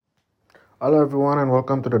Hello, everyone, and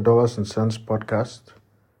welcome to the Dollars and Cents podcast.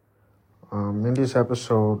 In this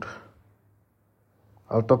episode,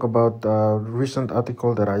 I'll talk about a recent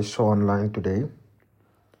article that I saw online today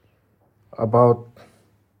about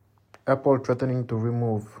Apple threatening to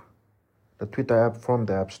remove the Twitter app from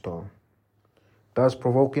the App Store, thus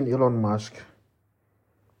provoking Elon Musk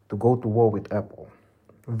to go to war with Apple.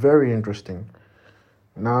 Very interesting.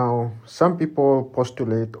 Now, some people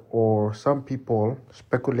postulate or some people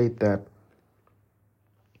speculate that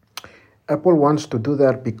Apple wants to do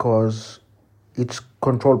that because it's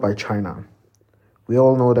controlled by China. We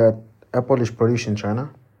all know that Apple is produced in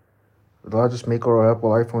China. The largest maker of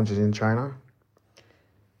Apple iPhones is in China.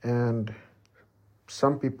 And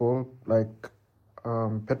some people, like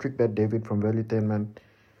Patrick Bet-David from Valuetainment,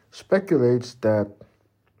 speculates that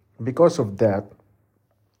because of that,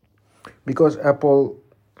 because Apple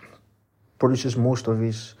produces most of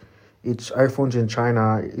its iPhones in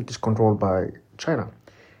China, it is controlled by China.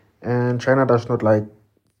 And China does not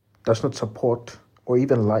support or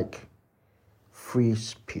even like free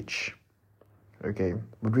speech. Okay,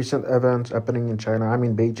 with recent events happening in China, I'm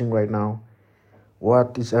in Beijing right now.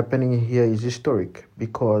 What is happening here is historic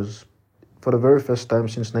because for the very first time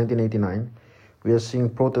since 1989, we are seeing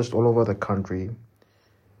protests all over the country.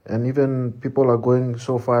 And even people are going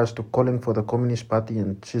so far as to calling for the Communist Party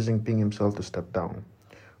and Xi Jinping himself to step down,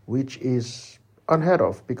 which is unheard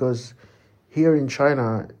of because here in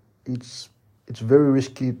China, it's very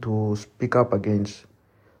risky to speak up against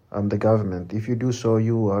the government. If you do so,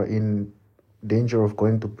 you are in danger of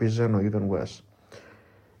going to prison or even worse.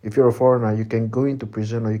 If you're a foreigner, you can go into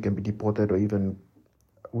prison or you can be deported or even,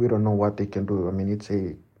 we don't know what they can do. I mean, it's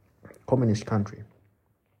a communist country.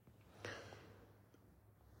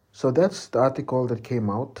 So that's the article that came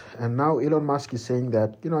out. And now Elon Musk is saying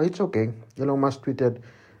that, it's okay. Elon Musk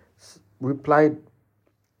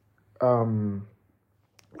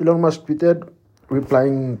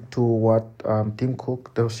replying to what Tim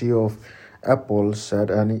Cook, the CEO of Apple, said.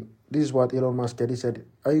 And this is what Elon Musk said. He said,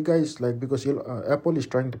 are you guys because Apple is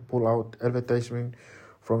trying to pull out advertising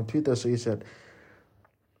from Twitter. So he said,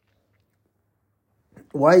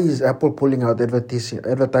 why is Apple pulling out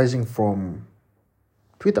advertising from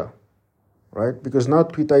Twitter, right? Because now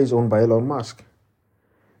Twitter is owned by Elon Musk.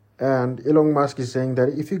 And Elon Musk is saying that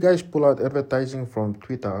if you guys pull out advertising from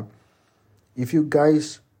Twitter, if you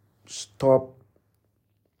guys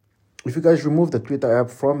remove the Twitter app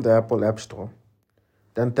from the Apple App Store,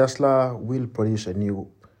 then Tesla will produce a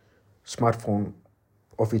new smartphone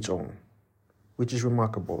of its own, which is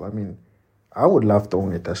remarkable. I mean, I would love to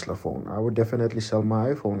own a Tesla phone. I would definitely sell my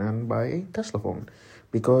iPhone and buy a Tesla phone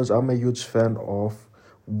because I'm a huge fan of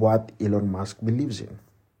what Elon Musk believes in.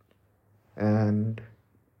 And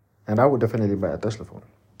I would definitely buy a Tesla phone.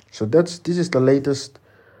 So this is the latest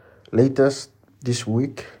this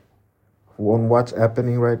week on what's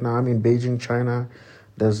happening right now. I'm in Beijing, China.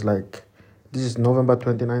 This is November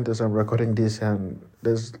 29th as I'm recording this, and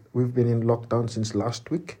we've been in lockdown since last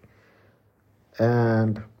week.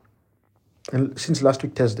 And since last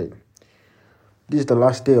week, Thursday. This is the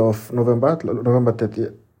last day of November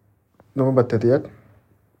 30th.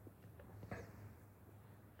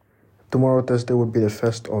 Tomorrow, Thursday, would be the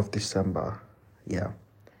 1st of December. Yeah.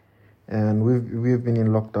 And we've been in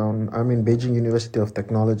lockdown. I'm in Beijing University of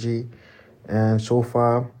Technology. And so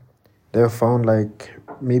far, they've found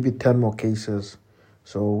maybe 10 more cases.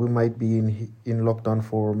 So we might be in lockdown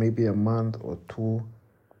for maybe a month or two.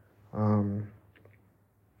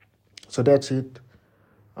 So that's it.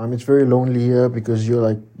 It's very lonely here because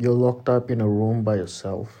you're locked up in a room by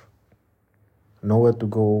yourself. Nowhere to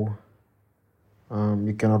go.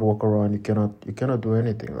 You cannot walk around. You cannot do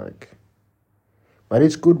anything But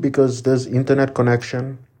it's good because there's internet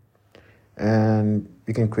connection and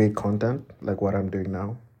you can create content like what I'm doing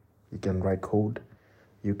now. You can write code.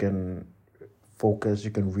 You can focus.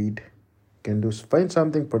 You can read. You can find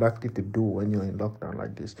something productive to do when you're in lockdown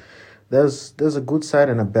like this. There's a good side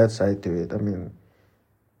and a bad side to it. I mean,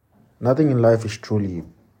 nothing in life is truly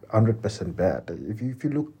 100% bad.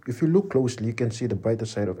 If you look closely, you can see the brighter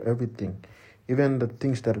side of everything. Even the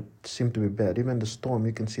things that seem to be bad, even the storm,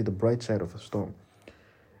 you can see the bright side of the storm.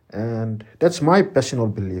 And that's my personal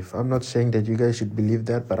belief. I'm not saying that you guys should believe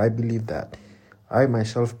that, but I believe that. I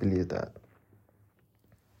myself believe that.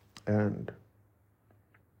 And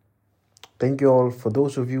thank you all for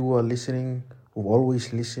those of you who are listening, who've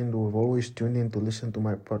always listened, who've always tuned in to listen to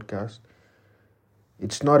my podcast.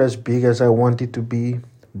 It's not as big as I want it to be,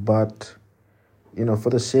 but, for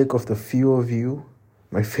the sake of the few of you,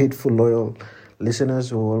 my faithful, loyal listeners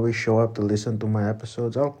who always show up to listen to my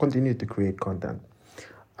episodes, I'll continue to create content.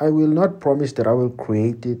 I will not promise that I will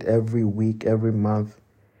create it every week, every month,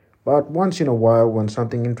 but once in a while, when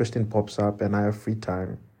something interesting pops up and I have free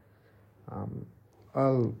time, um,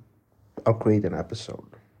 I'll I'll create an episode.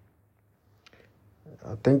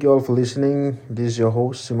 Thank you all for listening. This is your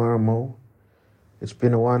host Simara Mo. It's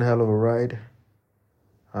been one hell of a ride.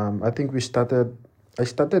 I think I started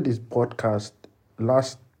this podcast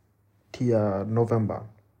last year, November.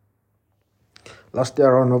 Last year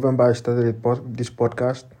around November, I started this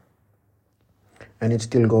podcast, and it's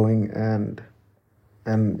still going. And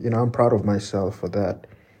I'm proud of myself for that.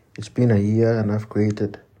 It's been a year, and I've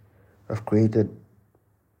created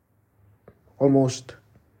almost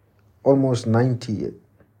 90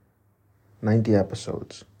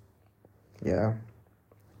 episodes. Yeah.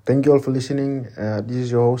 Thank you all for listening. This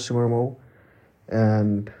is your host Simar Mo,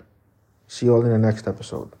 and see you all in the next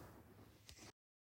episode.